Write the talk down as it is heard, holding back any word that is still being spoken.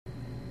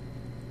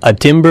A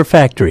timber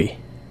factory,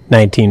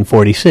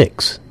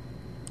 1946.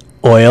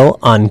 Oil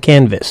on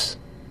canvas.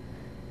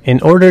 In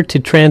order to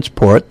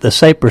transport the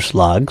cypress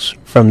logs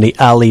from the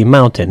Ali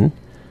Mountain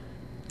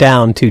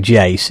down to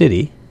Chiayi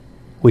City,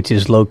 which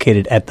is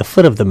located at the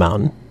foot of the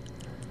mountain,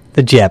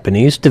 the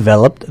Japanese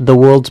developed the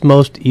world's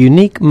most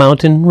unique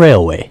mountain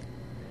railway.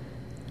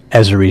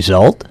 As a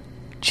result,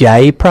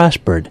 Chiayi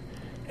prospered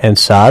and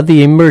saw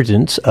the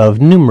emergence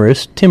of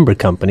numerous timber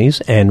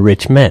companies and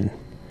rich men.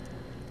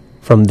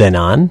 From then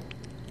on,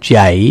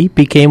 Chiayi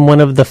became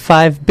one of the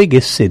 5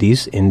 biggest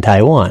cities in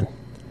Taiwan.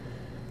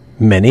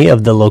 Many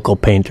of the local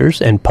painters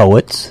and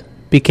poets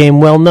became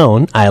well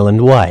known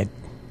island-wide.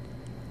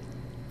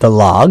 The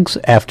logs,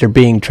 after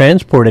being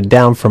transported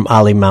down from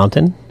Ali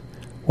Mountain,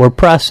 were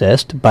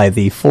processed by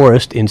the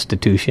Forest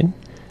Institution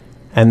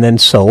and then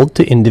sold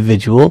to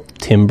individual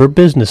timber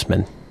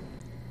businessmen.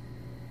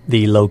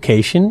 The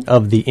location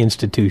of the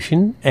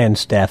institution and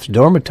staff's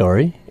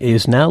dormitory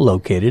is now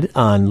located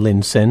on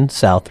Lin-Sen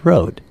South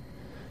Road,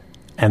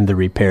 and the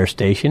repair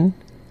station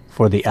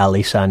for the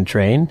Ali-Shan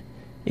train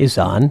is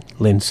on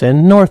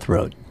Lin-Sen North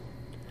Road.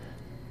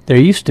 There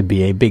used to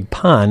be a big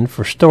pond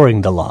for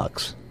storing the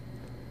logs,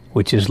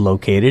 which is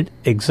located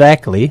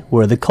exactly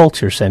where the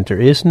culture center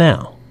is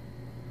now.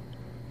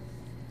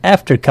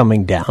 After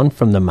coming down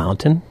from the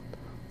mountain,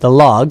 the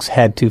logs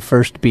had to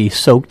first be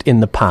soaked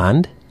in the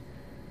pond,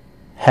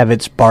 have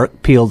its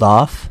bark peeled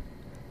off,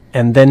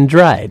 and then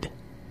dried.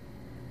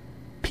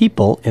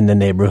 People in the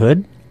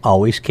neighborhood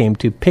always came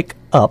to pick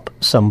up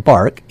some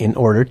bark in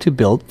order to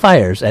build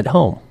fires at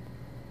home.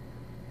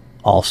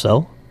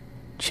 Also,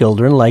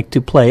 children liked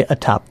to play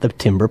atop the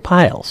timber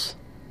piles.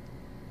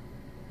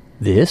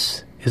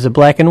 This is a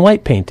black and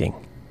white painting,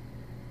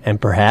 and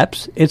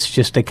perhaps it's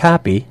just a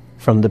copy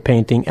from the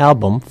painting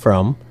album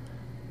from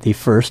the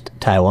first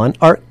Taiwan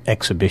art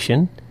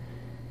exhibition,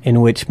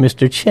 in which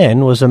Mr.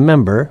 Chen was a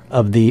member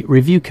of the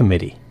review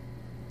committee.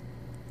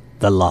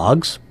 The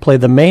logs play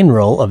the main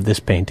role of this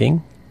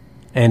painting,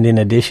 and in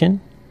addition,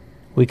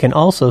 we can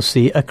also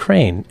see a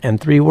crane and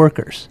 3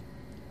 workers.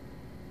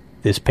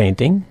 This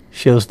painting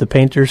shows the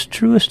painter's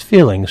truest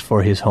feelings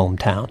for his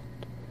hometown,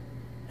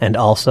 and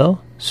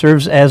also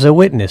serves as a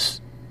witness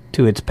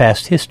to its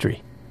past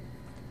history.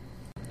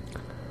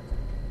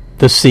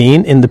 The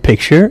scene in the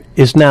picture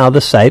is now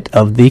the site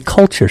of the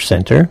culture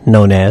center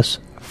known as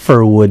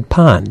Firwood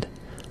Pond,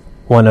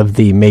 one of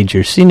the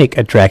major scenic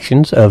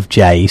attractions of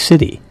Chiayi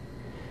City.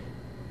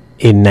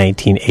 In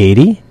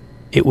 1980,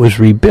 it was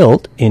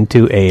rebuilt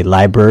into a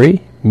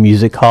library,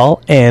 music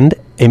hall, and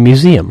a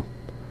museum.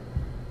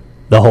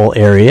 The whole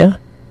area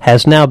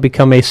has now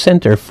become a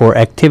center for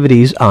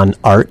activities on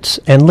arts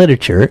and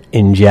literature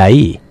in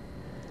Chiayi.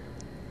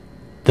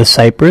 The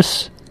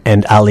Cypress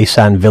and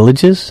Ali-Shan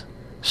villages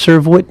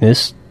serve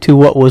witness to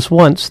what was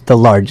once the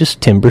largest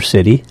timber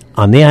city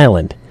on the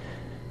island,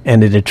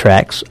 and it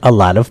attracts a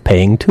lot of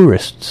paying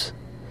tourists.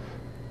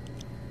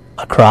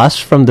 Across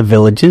from the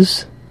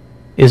villages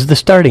is the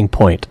starting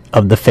point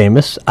of the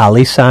famous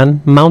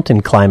Ali-Shan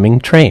mountain climbing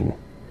train,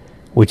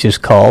 which is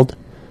called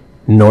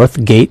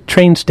North Gate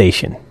Train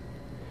Station.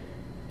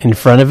 In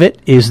front of it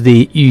is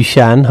the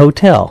Ali-Shan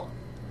Hotel,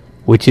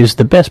 which is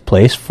the best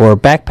place for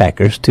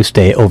backpackers to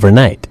stay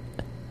overnight.